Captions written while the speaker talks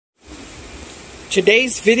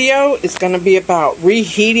Today's video is going to be about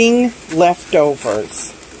reheating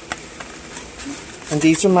leftovers. And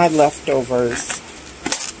these are my leftovers.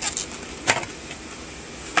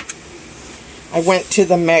 I went to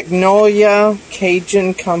the Magnolia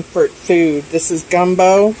Cajun Comfort Food. This is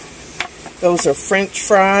gumbo. Those are French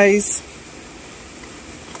fries.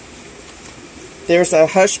 There's a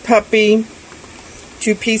hush puppy,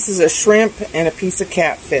 2 pieces of shrimp, and a piece of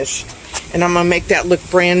catfish. And I'm going to make that look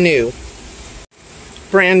brand new.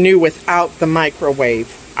 Brand new without the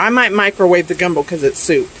microwave. I might microwave the gumbo because it's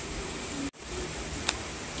soup.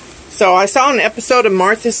 So I saw an episode of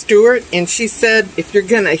Martha Stewart, and she said if you're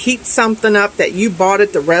going to heat something up that you bought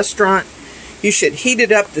at the restaurant, you should heat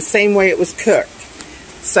it up the same way it was cooked.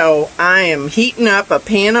 So I am heating up a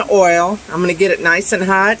pan of oil. I'm going to get it nice and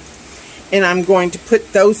hot, and I'm going to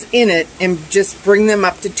put those in it and just bring them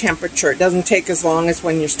up to temperature. It doesn't take as long as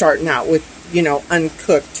when you're starting out with, you know,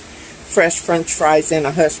 uncooked fresh French fries and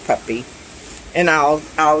a hush puppy. And I'll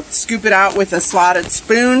scoop it out with a slotted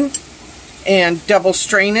spoon and double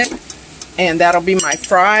strain it, and that'll be my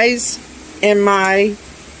fries and my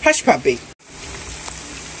hush puppy.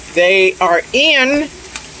 They are in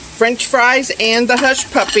French fries and the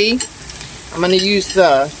hush puppy. I'm going to use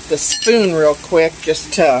the spoon real quick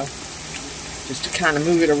just to kind of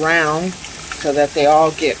move it around so that they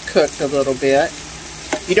all get cooked a little bit.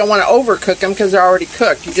 You don't want to overcook them because they're already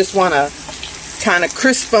cooked. You just want to kind of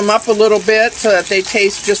crisp them up a little bit so that they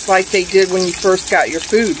taste just like they did when you first got your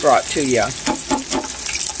food brought to you.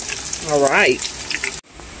 Alright.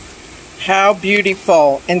 How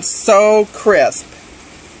beautiful and so crisp.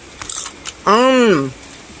 Oh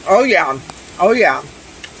yeah. Oh yeah.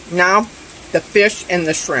 Now, the fish and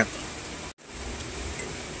the shrimp.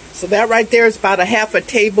 So that right there is about a half a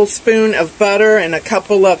tablespoon of butter and a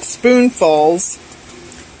couple of spoonfuls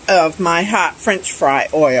of my hot French fry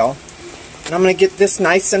oil. And I'm going to get this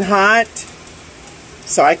nice and hot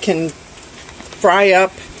so I can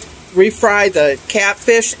refry the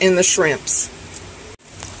catfish and the shrimps.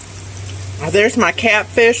 Now there's my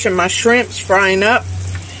catfish and my shrimps frying up.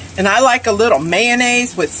 And I like a little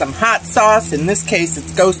mayonnaise with some hot sauce. In this case,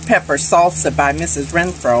 it's ghost pepper salsa by Mrs.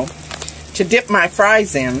 Renfro, to dip my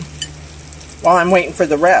fries in while I'm waiting for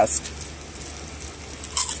the rest.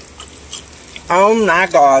 Oh my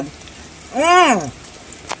God.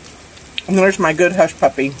 And there's my good hush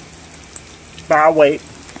puppy. But I'll wait.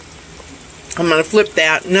 I'm going to flip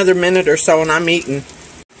that another minute or so and I'm eating.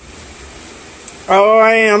 Oh,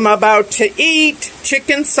 I am about to eat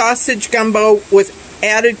chicken sausage gumbo with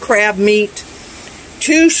added crab meat,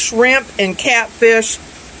 2 shrimp and catfish,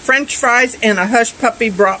 French fries, and a hush puppy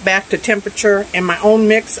brought back to temperature, and my own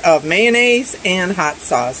mix of mayonnaise and hot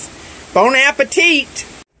sauce. Bon appetit!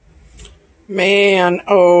 Man,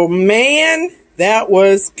 oh man, that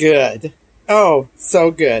was good. Oh,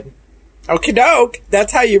 so good. Okie doke,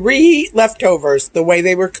 that's how you reheat leftovers, the way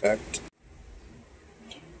they were cooked.